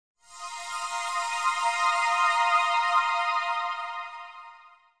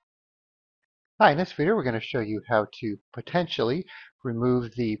Hi, in this video we're going to show you how to potentially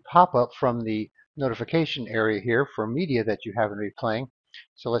remove the pop-up from the notification area here for media that you haven't been replaying.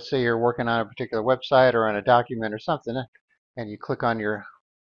 So let's say you're working on a particular website or on a document or something, and you click on your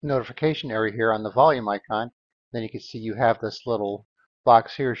notification area here on the volume icon. Then you can see you have this little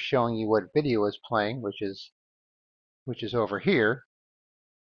box here showing you what video is playing, which is over here.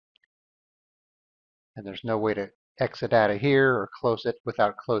 And there's no way to exit out of here or close it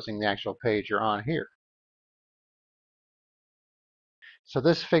without closing the actual page you're on here. So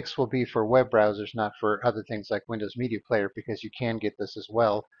this fix will be for web browsers, not for other things like Windows Media Player, because you can get this as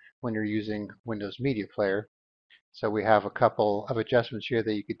well when you're using Windows Media Player. So we have a couple of adjustments here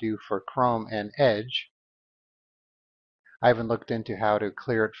that you could do for Chrome and Edge. I haven't looked into how to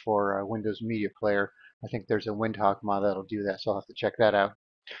clear it for Windows Media Player. I think there's a Windhawk mod that'll do that, so I'll have to check that out.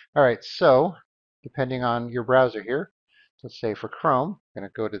 All right, so depending on your browser here, let's say for Chrome, I'm going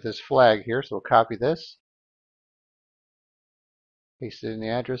to go to this flag here, so we'll copy this, paste it in the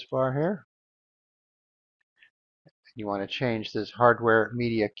address bar here. You want to change this hardware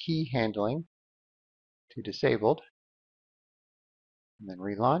media key handling to disabled, and then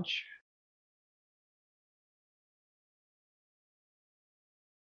relaunch.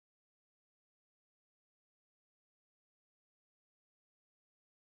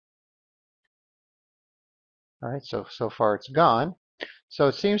 All right, so far it's gone. So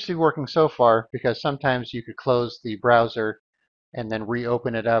it seems to be working so far, because sometimes you could close the browser and then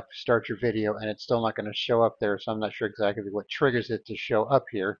reopen it up, start your video, and it's still not going to show up there. So I'm not sure exactly what triggers it to show up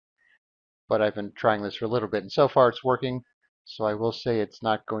here, but I've been trying this for a little bit, and so far it's working. So I will say it's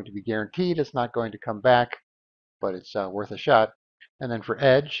not going to be guaranteed. It's not going to come back, but it's worth a shot. And then for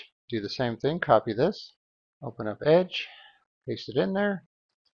Edge, do the same thing. Copy this, open up Edge, paste it in there,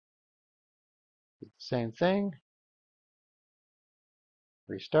 do the same thing,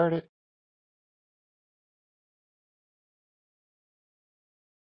 restart it.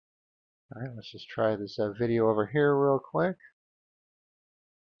 All right, let's just try this video over here real quick.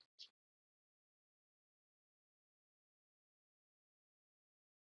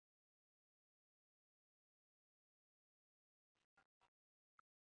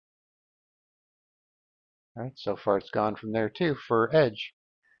 All right, so far it's gone from there too for Edge.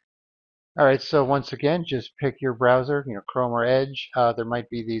 All right, so once again, just pick your browser, Chrome or Edge. There might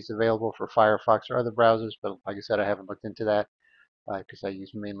be these available for Firefox or other browsers, but like I said, I haven't looked into that because I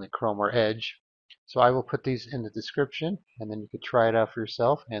use mainly Chrome or Edge. So I will put these in the description, and then you can try it out for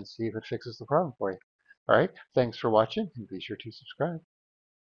yourself and see if it fixes the problem for you. All right, thanks for watching, and be sure to subscribe.